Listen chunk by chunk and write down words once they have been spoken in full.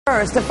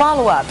First, a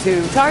follow-up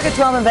to Target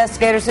 12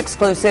 investigators'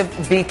 exclusive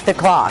Beat the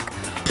Clock.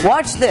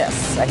 Watch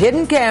this. A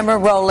hidden camera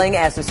rolling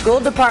as a school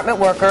department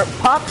worker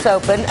pops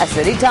open a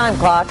city time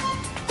clock,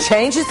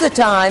 changes the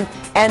time,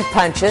 and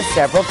punches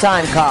several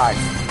time cards.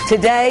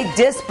 Today,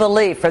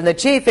 disbelief from the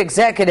chief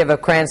executive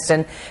of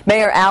Cranston,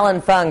 Mayor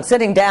Alan Fung,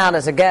 sitting down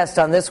as a guest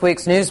on this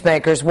week's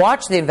Newsmakers,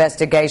 watched the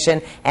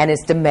investigation and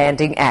is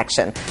demanding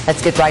action.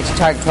 Let's get right to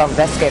Target 12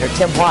 investigator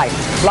Tim White,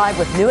 live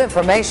with new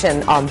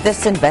information on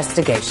this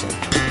investigation.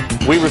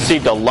 We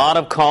received a lot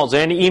of calls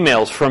and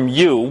emails from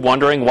you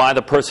wondering why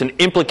the person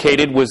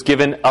implicated was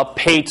given a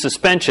paid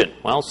suspension.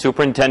 Well,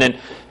 Superintendent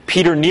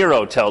Peter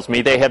Nero tells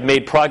me they have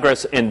made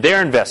progress in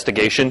their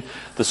investigation.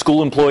 The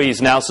school employee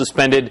is now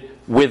suspended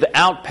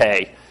without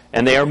pay,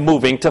 and they are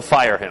moving to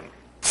fire him.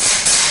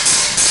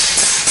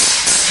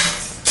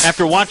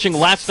 After watching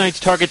last night's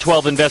Target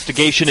 12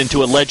 investigation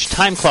into alleged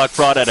time clock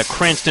fraud at a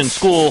Cranston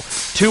school,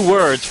 2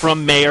 words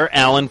from Mayor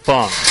Alan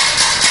Fung.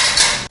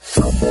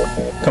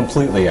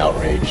 Completely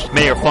outraged.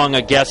 Mayor Fung,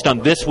 a guest on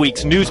this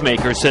week's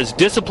Newsmakers, says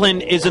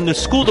discipline is in the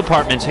school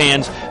department's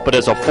hands, but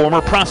as a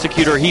former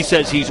prosecutor, he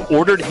says he's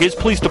ordered his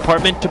police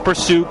department to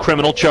pursue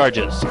criminal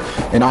charges.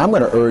 And I'm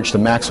going to urge the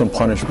maximum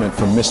punishment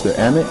for Mr.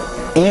 Emmett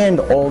and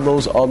all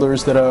those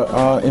others that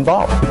are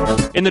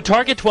involved. In the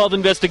Target 12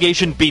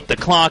 investigation Beat the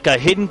Clock, a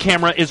hidden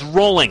camera is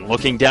rolling,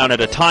 looking down at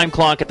a time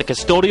clock at the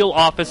custodial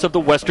office of the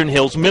Western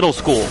Hills Middle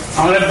School.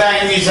 I'm going to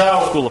bang these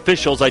out. School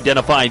officials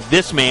identified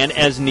this man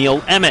as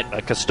Neil Emmett,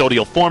 a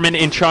custodial foreman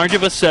in charge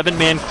of a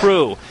 7-man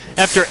crew.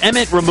 After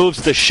Emmett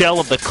removes the shell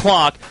of the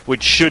clock,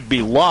 which should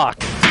be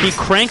locked, he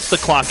cranks the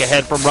clock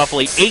ahead from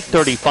roughly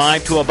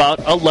 8:35 to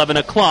about 11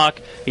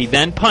 o'clock. He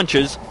then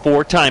punches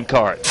 4 time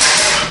cards.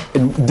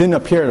 It didn't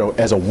appear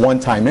as a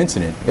one-time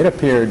incident. It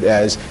appeared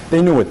as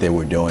they knew what they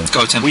were doing.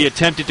 Go, Tim. We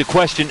attempted to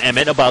question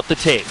Emmett about the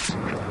tapes.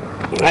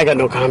 I got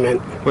no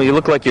comment. Well, you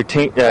look like you're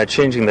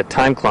changing the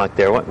time clock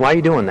there. Why are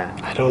you doing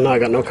that? I don't know. I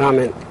got no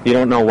comment. You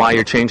don't know why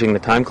you're changing the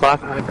time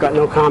clock? I've got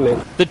no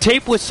comment. The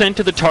tape was sent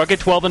to the Target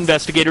 12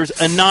 investigators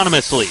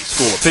anonymously.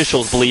 School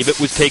officials believe it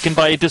was taken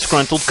by a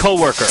disgruntled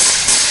coworker.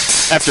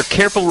 After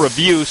careful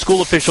review,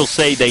 school officials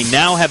say they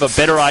now have a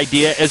better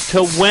idea as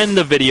to when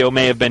the video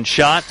may have been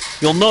shot.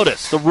 You'll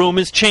notice the room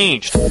is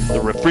changed.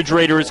 The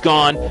refrigerator is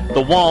gone.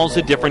 The wall's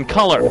a different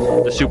color.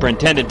 The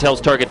superintendent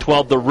tells Target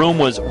 12 the room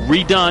was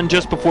redone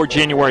just before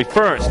January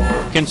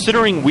 1st.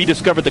 Considering we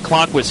discovered the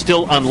clock was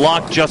still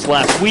unlocked just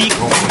last week,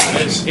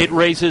 it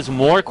raises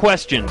more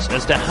questions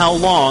as to how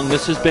long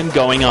this has been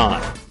going on.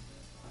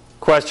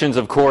 Questions,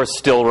 of course,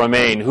 still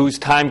remain. Whose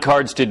time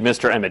cards did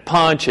Mr. Emmett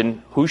punch,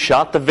 and who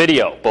shot the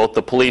video? Both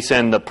the police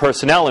and the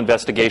personnel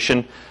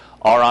investigation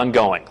are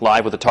ongoing.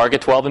 Live with the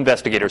Target 12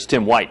 investigators,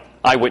 Tim White,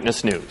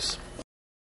 Eyewitness News.